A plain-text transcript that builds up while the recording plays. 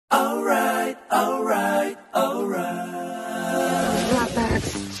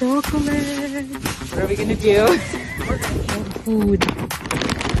That's chocolate. What are we gonna do? We're gonna eat food.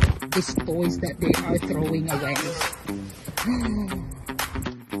 These toys that they are throwing away.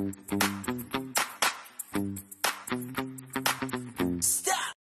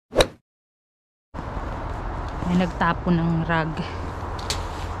 Stop! May nagtapon ng rag.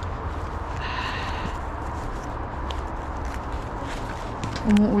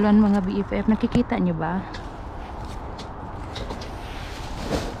 Umuulan mga BFF. Nakikita nyo ba?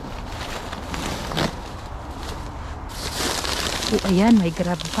 Oh, ayan, may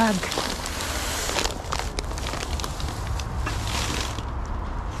grab bag.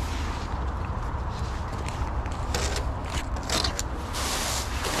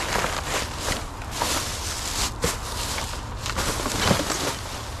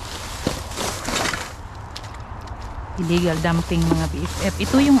 Illegal dumping mga BFF.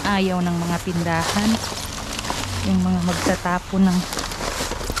 Ito yung ayaw ng mga tindahan. Yung mga magtatapon ng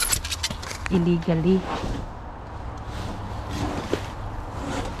illegally.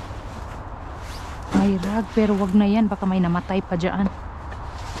 May rag, pero wag na yan. Baka may namatay pa dyan.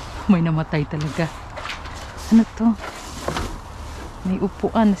 May namatay talaga. Ano to? May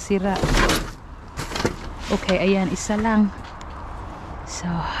upuan na sira. Okay, ayan. Isa lang. So,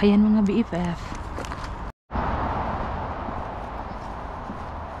 ayan mga BFF.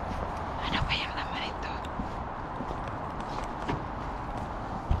 Ano ba yung naman ito?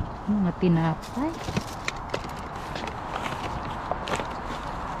 Mga tinapay.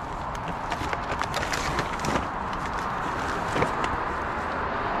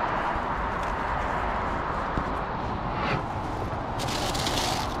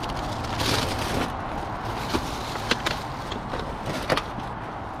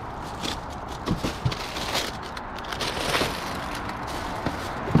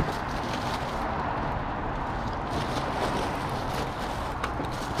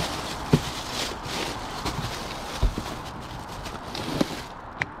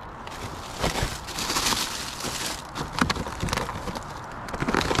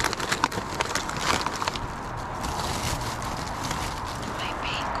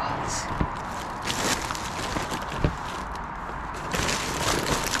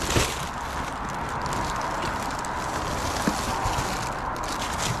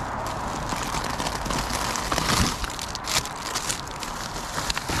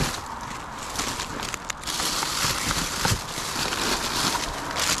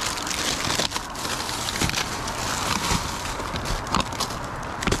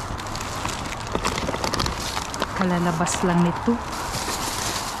 Kalalabas lang nito.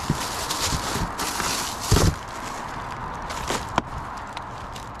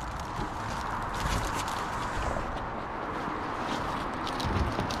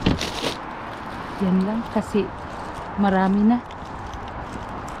 Yan lang kasi marami na.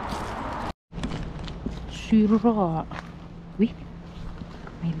 Sira. Wait,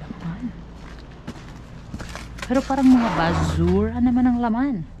 may laman. Pero parang mga basura naman ang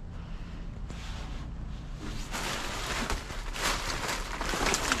laman.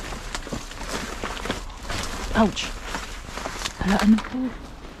 Ouch! Hala, ano po?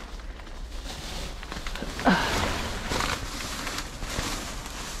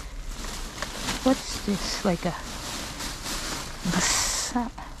 What's this? Like a basa?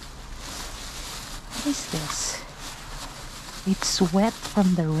 What is this? It's wet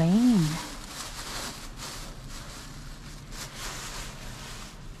from the rain.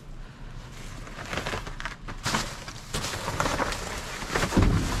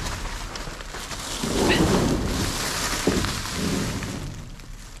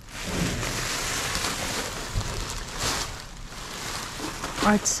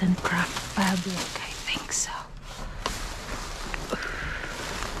 Arts and craft fabric, I think so.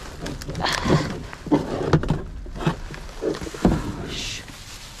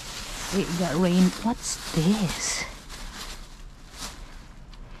 Wait, got rain. What's this?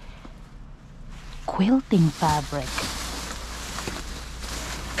 Quilting fabric.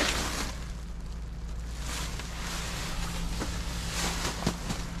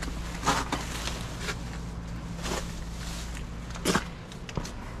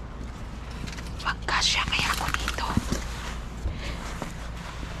 Magkasya kaya ako dito.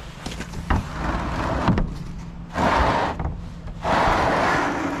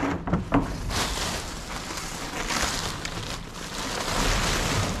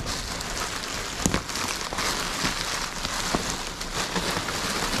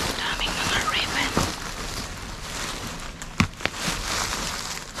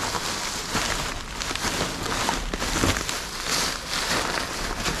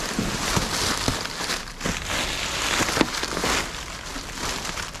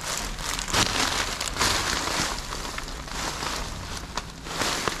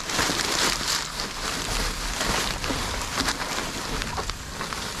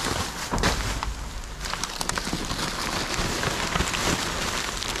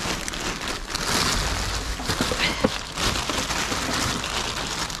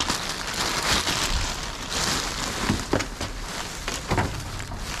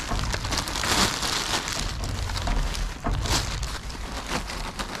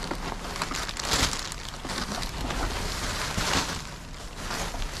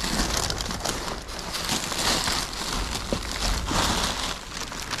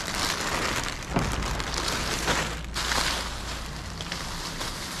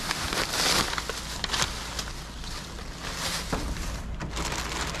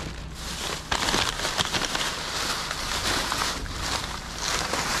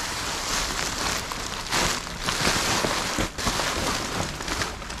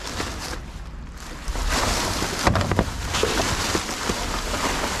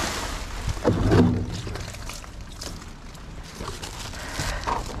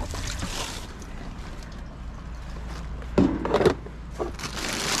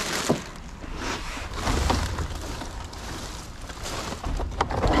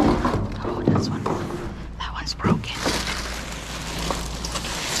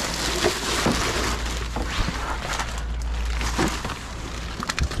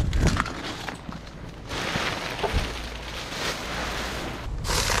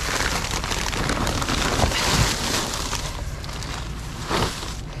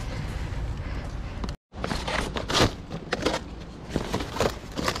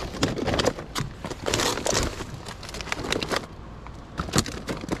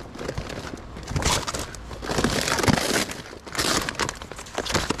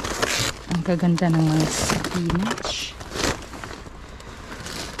 Ang kaganda ng mga spinach.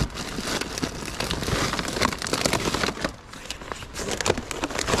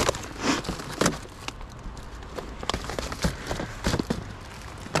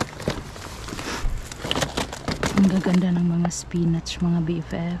 Ang gaganda ng mga spinach, mga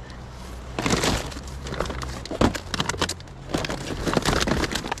BFF.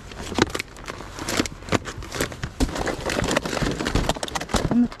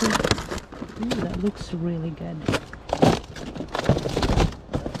 Ano to? Ooh, that looks really good.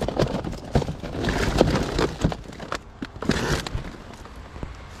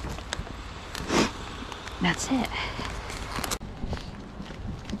 That's it.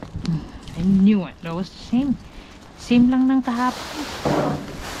 I knew it. That was the same. Same lang ng kahapon.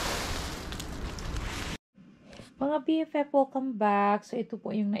 Mga BFF, welcome back. So, ito po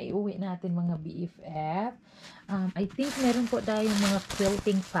yung naiuwi natin mga BFF. I think meron po tayong mga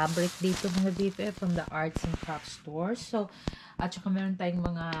quilting fabric dito mga BFF from the arts and crafts store. So, at saka meron tayong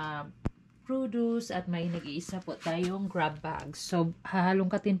mga produce at may nag-iisa po tayong grab bags. So,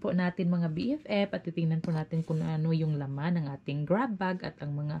 hahalongkatin po natin mga BFF at titingnan po natin kung ano yung laman ng ating grab bag at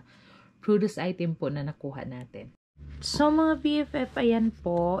ang mga produce item po na nakuha natin. So, mga BFF, ayan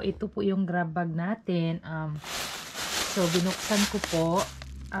po. Ito po yung grab bag natin. So, binuksan ko po.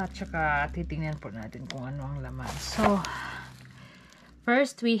 At saka, titingnan po natin kung ano ang laman. So,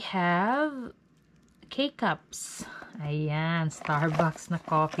 first we have K-Cups. Ayan, Starbucks na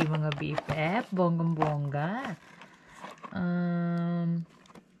coffee mga BFF. Bonggang-bongga.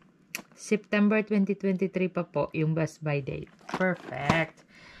 September 2023 pa po yung best by date. Perfect.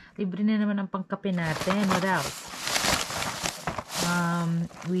 Libre na naman ang pangkape natin. What else?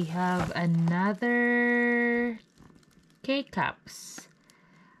 We have another K-Cups.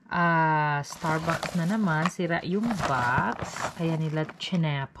 Starbucks na naman. Sira yung box. Kaya nila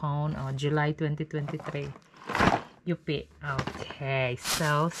chinapon. July 2023. Yupi. Okay.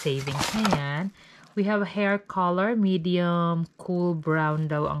 So, savings na yan. We have a hair color. Medium cool brown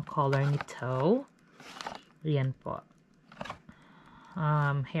daw ang color nito. Yan po.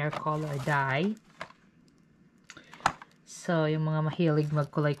 Hair color dye. So, yung mga mahilig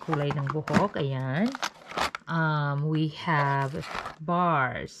magkulay-kulay ng buhok. Ayan. We have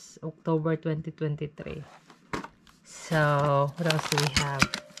bars. October 2023. So, what else do we have?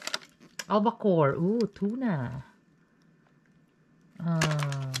 Albacore. Ooh, tuna.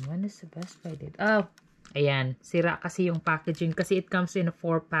 When is the best by date? Oh, ayan. Sira kasi yung packaging. Kasi it comes in a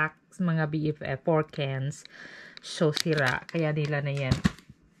 4 packs, mga BFF. 4 cans. So, sira. Kaya nila na yan.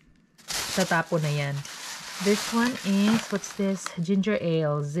 Sa tapo na yan. This one is, what's this? Ginger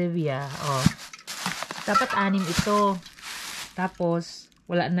ale. Zevia. Oh. Dapat 6 ito. Tapos,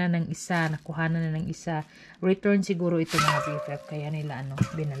 wala na ng isa. Nakuha na ng isa. Return siguro ito mga BFF. Kaya nila,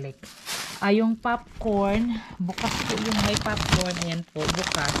 binalik. Yung popcorn. Bukas po yung may popcorn. Ayan po,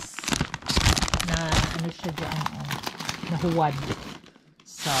 bukas. Na, siya dyan. Nahuwad.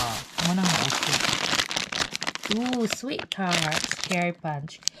 So, munang na-okay. Ooh, sweet tarts. Cherry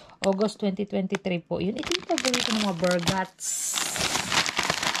punch. August 2023 po. Yun, ito yung paborito ng mga burgats.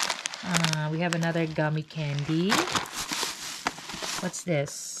 We have another gummy candy. What's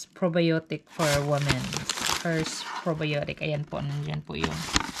this? Probiotic for women. First probiotic. Ayan po. Nandiyan po yung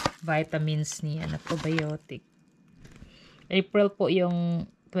vitamins niya na probiotic. April po yung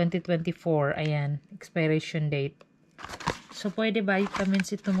 2024. Ayan. Expiration date. So, pwede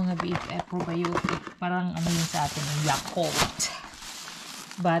vitamins ito mga BFF. Probiotic. Parang yun sa atin. Yung Yakult.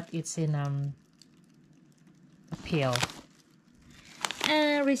 But it's in a pill.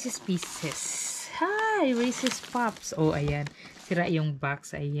 Reese's Pieces. Hi! Reese's Pops. Oh, ayan. Sira yung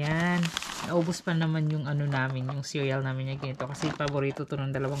box. Ayan. Naubos pa naman yung namin, yung cereal namin yung ganito. Kasi paborito to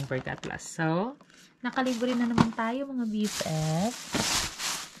ng dalawang bird atlas. So, nakalibre na naman tayo mga BFF.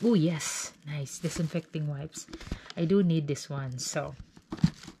 Oh, yes. Nice. Disinfecting wipes. I do need this one. So,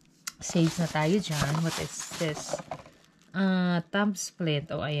 saves na tayo dyan. What is this? Thumb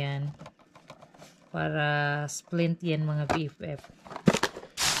splint. Oh, ayan. Para splint yan mga BFF.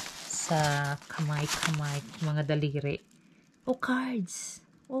 Sa kamay-kamay. Mga daliri. Oh, cards.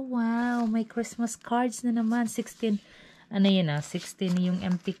 Oh, wow. May Christmas cards na naman. 16. 16 yung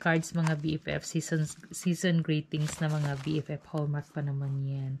empty cards mga BFF. Season greetings na mga BFF. Hallmark pa naman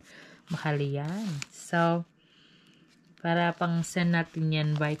yan. Mahal yan. So, para pang send natin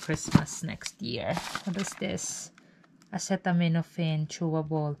yan by Christmas next year. What is this? Acetaminophen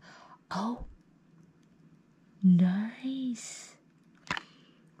chewable. Oh, nice.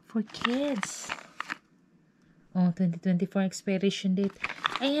 For kids. Oh, 2024 expiration date.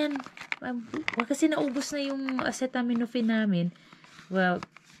 Ayan. Kasi naubos na yung acetaminophen namin. Well,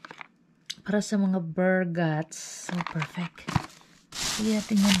 para sa mga burgats. So, perfect. Sige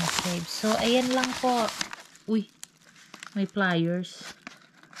natin yan na-save. So, ayan lang po. Uy, may pliers.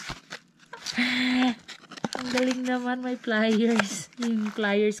 Ang galing naman, may pliers. Yung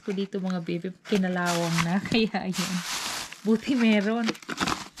pliers ko dito mga baby, kinalawang na. Kaya ayan. Buti meron.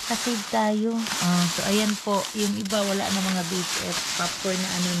 Kasave tayo. So, ayan po. Yung iba, wala na mga BFF. Popcorn na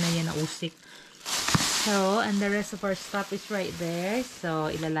ano na yan, nausik. So, and the rest of our stuff is right there. So,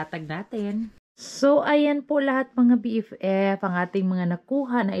 ilalatag natin. So, ayan po lahat mga BFF, ang ating mga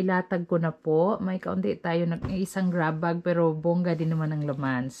nakuha na ilatag ko na po. May kaunti tayo ng isang grab bag pero bongga din naman ang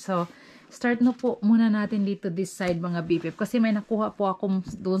laman. So, start na po muna natin dito this side mga BFF kasi may nakuha po ako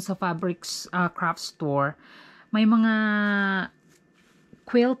doon sa fabrics craft store. May mga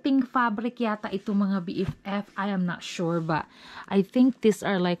quilting fabric yata ito mga BFF. I am not sure but I think these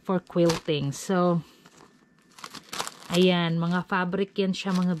are like for quilting. So, ayan, mga fabric yan siya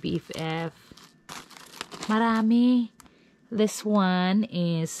mga BFF. Marami. This one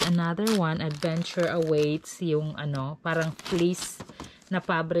is another one. Adventure awaits. Yung ano, parang fleece na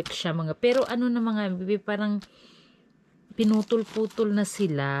fabric siya mga. Pero ano na mga, parang pinutol-putol na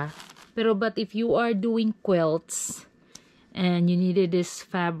sila. Pero but if you are doing quilts and you needed this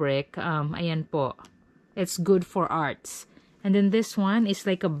fabric, ayan po. It's good for arts. And then this one is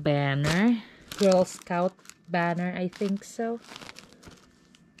like a banner. Girl Scout banner, I think so.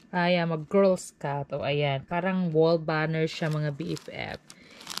 Ayan, mag Girl Scout. O, ayan. Parang wall banner siya, mga BFF.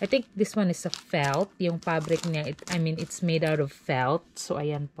 I think this one is a felt. Yung fabric niya, I mean, it's made out of felt. So,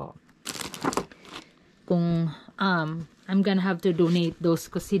 ayan po. Kung, I'm gonna have to donate those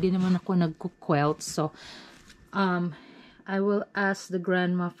kasi di naman ako nagkukwelt. So, I will ask the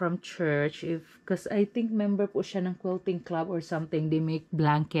grandma from church if, because I think member po siya ng quilting club or something. They make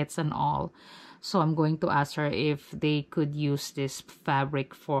blankets and all. So, I'm going to ask her if they could use this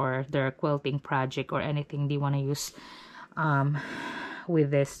fabric for their quilting project or anything they want to use with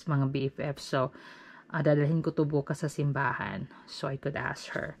this, mga BFF. So, dadalhin ko to bukas sa simbahan. So, I could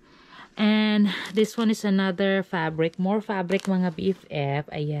ask her. And, this one is another fabric. More fabric, mga BFF.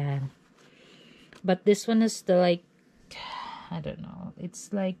 Ayan. But this one is the like, I don't know.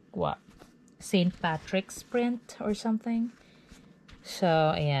 It's like, what? St. Patrick's print or something.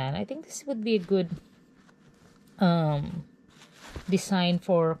 So, ayan. I think this would be a good design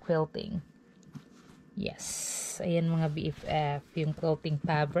for quilting. Yes. Ayan mga BFF. Yung quilting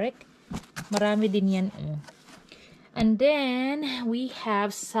fabric. Marami din yan. And then, we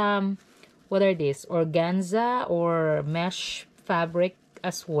have some, what are these? Organza or mesh fabric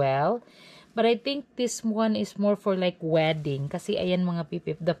as well. But I think this one is more for like wedding. Kasi ayan mga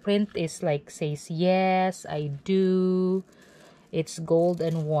BFF. The print is like, says, yes, I do. It's gold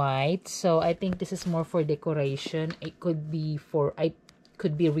and white. So, I think this is more for decoration. It could be for,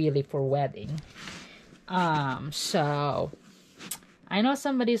 could be really for wedding. So, I know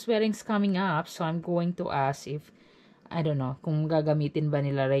somebody's wedding's coming up. So, I'm going to ask if, I don't know, kung gagamitin ba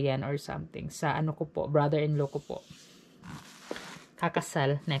nila Rayan or something. Sa ano ko po, brother-in-law ko po.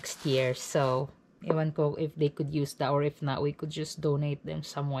 Kakasal next year. So, ewan ko if they could use that or if not, we could just donate them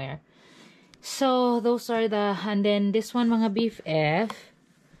somewhere. So, those are the, and then this one mga BFF,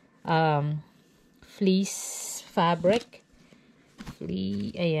 fleece fabric.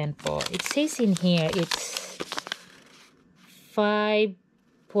 Ayan po. It says in here, it's 5.25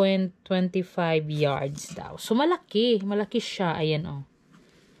 yards daw. So, malaki. Malaki siya. Ayan o.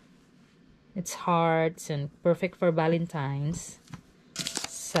 It's hearts and perfect for Valentine's.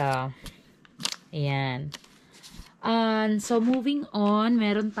 So, ayan. And so, moving on,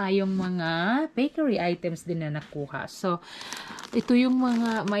 meron tayong mga bakery items din na nakuha. So, ito yung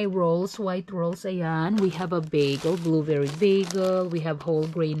mga, my rolls, white rolls, ayan. We have a bagel, blueberry bagel. We have whole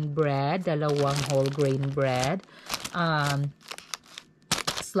grain bread, dalawang whole grain bread.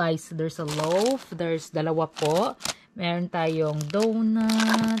 Slice, there's a loaf, there's dalawa po. Meron tayong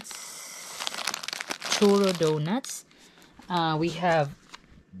donuts, churro donuts. We have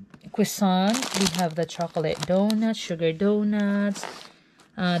croissant, we have the chocolate donuts, sugar donuts,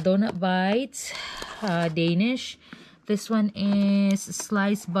 donut bites, Danish. This one is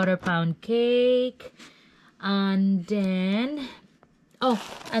sliced butter pound cake. And then, oh,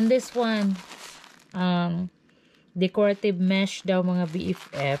 and this one, decorative mesh daw mga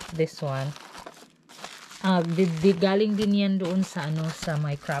BFF. This one. Galing din yan doon sa, ano, sa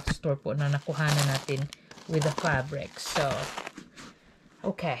my craft store po na nakuhanan natin with the fabric. So,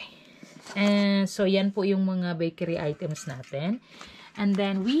 okay. And so, yan po yung mga bakery items natin. And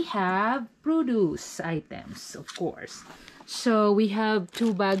then, we have produce items, of course. So, we have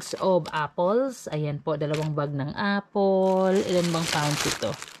 2 bags of apples. Ayan po, 2 bag ng apple. Ilan bang pounds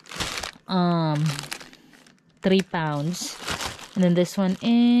ito? 3 pounds. And then this one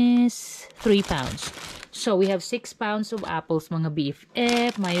is 3 pounds. So, we have 6 pounds of apples, mga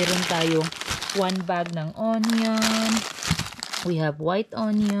BFF. Mayroon tayong 1 bag ng onion. We have white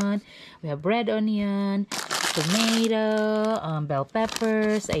onion. We have red onion. Tomato. Bell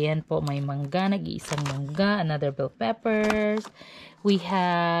peppers. Ayan po, may mangga. Nag-iisang mangga. Another bell peppers. We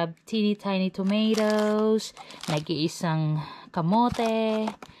have teeny tiny tomatoes. Nag-iisang kamote.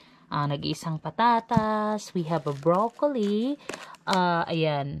 Nag-iisang patatas. We have a broccoli.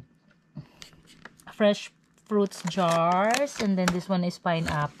 Ayan. Fresh fruits jars. And then this one is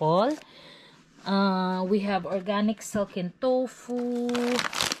pineapple. We have organic silken tofu.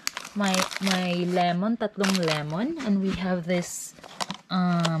 My lemon, 3 lemon. And we have this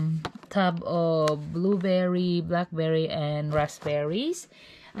tub of blueberry, blackberry, and raspberries.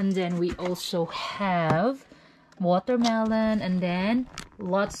 And then we also have watermelon, and then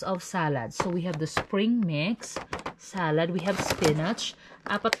lots of salad. So we have the spring mix salad. We have spinach.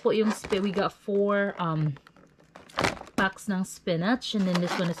 4 po yung we got 4 packs ng spinach, and then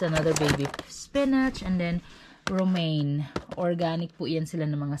this one is another baby spinach, and then romaine. Organic po yan sila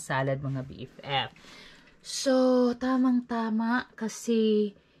ng mga salad, mga BFF. So, tamang-tama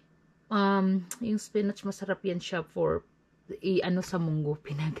kasi yung spinach masarap yan siya for sa munggo,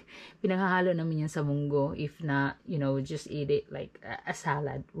 pinaghahalo namin yan sa munggo, if not, you know, just eat it like a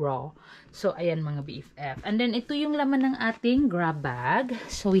salad raw. So ayan mga BFF, and then ito yung laman ng ating grab bag.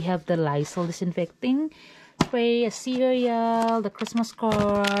 So we have the Lysol disinfecting spray, a cereal, the Christmas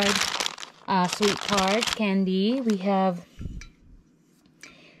card, sweetheart candy. We have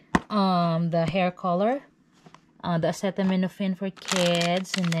the hair color, the acetaminophen for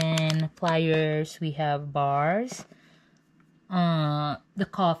kids, and then pliers. We have bars. The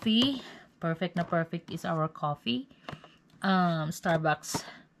coffee, perfect na perfect is our coffee. Starbucks.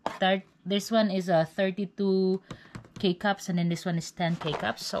 This one is a 32 K-cups, and then this one is 10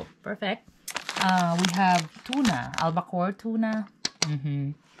 K-cups. So perfect. We have tuna, albacore tuna.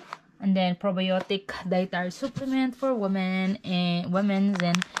 And then probiotic dietary supplement for women's and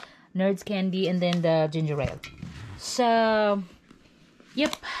nerds candy, and then the ginger ale. So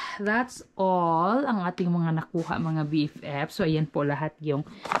yep, that's all ang ating mga nakuha, mga BFF. So, ayan po lahat yung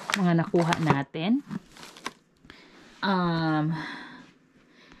mga nakuha natin.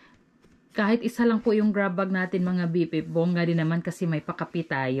 Kahit isa lang po yung grab bag natin, mga BFF, bongga din naman kasi may pakapi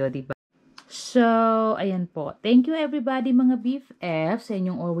tayo, diba? So, ayan po. Thank you everybody, mga BFF, sa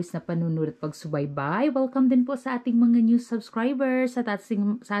inyong always na panunod at pagsubaybay. Welcome din po sa ating mga new subscribers at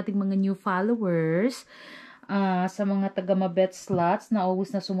sa ating mga new followers. Sa mga taga-mabet slots na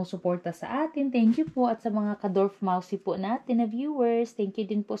always na sumusuporta sa atin, thank you po. At sa mga ka-Dorf Mousy po natin na viewers, thank you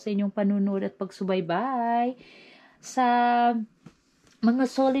din po sa inyong panunod at pagsubaybay. Sa mga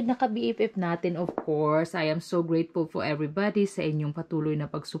solid na ka-BFF natin, of course, I am so grateful for everybody sa inyong patuloy na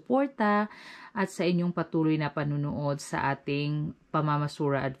pagsuporta at sa inyong patuloy na panunood sa ating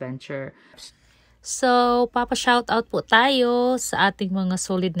pamamasura adventure. So, papa-shoutout po tayo sa ating mga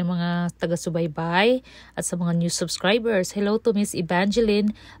solid na mga taga-subaybay at sa mga new subscribers. Hello to Miss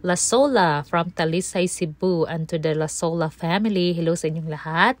Evangeline Lasola from Talisay, Cebu, and to the Lasola family. Hello sa inyong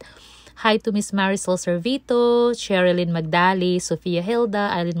lahat. Hi to Miss Marisol Servito, Sherilyn Magdali, Sofia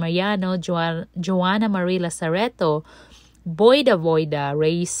Hilda, Eileen Mariano, Joanna Marie Lazareto, Boyda,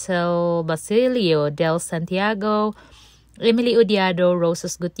 Rachel Basilio, Del Santiago, Emily Odiado,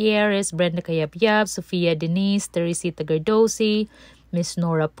 Rosas Gutierrez, Brenda Cayabyab, Sofia Denise, Teresita Gardosi, Miss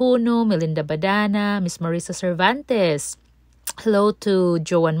Nora Puno, Melinda Badana, Miss Marisa Cervantes. Hello to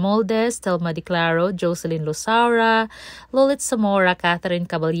Joan Moldes, Telma Di Claro, Jocelyn Losara, Lolit Zamora, Catherine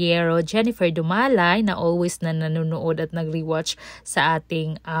Caballero, Jennifer Dumalay na always na nanonood at nag-rewatch sa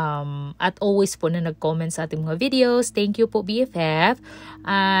ating at always po na nag-comment sa ating mga videos. Thank you po BFF.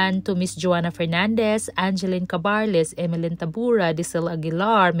 And to Miss Joanna Fernandez, Angeline Cabarles, Emeline Tabura, Diesel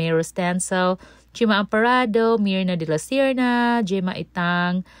Aguilar, Mayor Stancel, Chima Amparado, Mirna de la Sierna, Gemma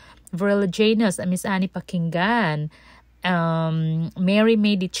Itang, Verla Janus, Miss Annie Pakinggan, Mary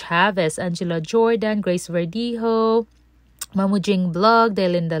May Di Chavez, Angela Jordan, Grace Verdijo, Mamujing Vlog,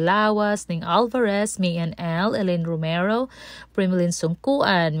 Delinda Lawas, Ning Alvarez, Mayan L, Elaine Romero, Primilin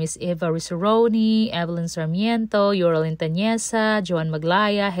Sungkuan, Miss Eva Risoroni, Evelyn Sarmiento, Yoralyn Tanyesa, Joan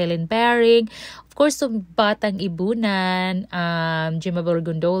Maglaya, Helen Baring, of course, Batang Ibunan, Gemma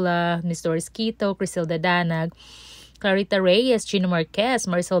Borgondola, Miss Doris Quito, Criselda Danag, Clarita Reyes, Chino Marquez,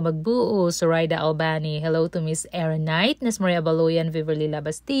 Marcel Magbuo, Zoraida Albani. Hello to Miss Erin Knight, Miss Maria Baloyan, Viverly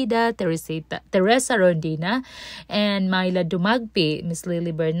Labastida, Teresa Rondina, and Myla Dumagpi, Miss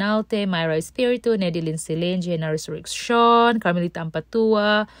Lily Bernalte, Myra Espiritu, Nedilyn Silene, Jenna Resurrection, Carmelita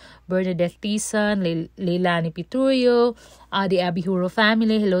Ampatua, Bernadette Tisan, Leilani Piturio, the Abihuro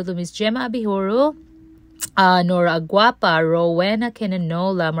family. Hello to Miss Gemma Abihuro, Nora Aguapa, Rowena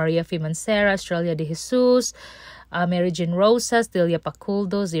Kenanola, Maria Fimancera, Australia de Jesus, Mary Jean Rosas, Delia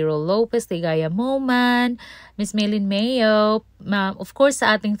Paculdo, Zero Lopez, Ligaya Moman, Miss Maylin Mayo, of course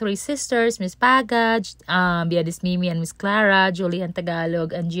sa ating 3 sisters, Miss Pagaj, Biadis Mimi and Miss Clara, Julian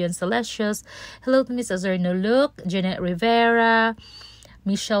Tagalog, and Gian Celestius. Hello to Miss Azerno Luke, Jeanette Rivera,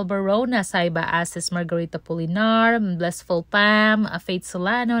 Michelle Barona, Saiba Asis, Margarita Polinar, Blessful Pam, Faith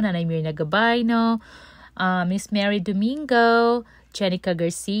Solano, Nanay Mirna Gabayno, Miss Mary Domingo, Jenica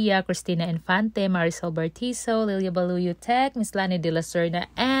Garcia, Christina Infante, Marisol Bartizo, Lilia Baluyo Tech, Miss Lani De La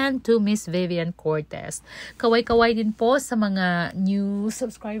Serna, and to Miss Vivian Cortez. Kaway-kaway din po sa mga new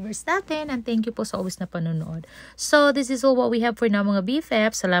subscribers natin, and thank you po sa always na panonood. So, this is all what we have for now mga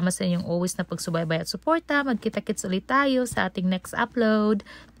BFF. Salamat sa inyong always na pagsubaybay at suporta. Magkita-kits ulit tayo sa ating next upload.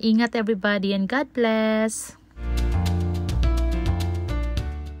 Ingat everybody and God bless!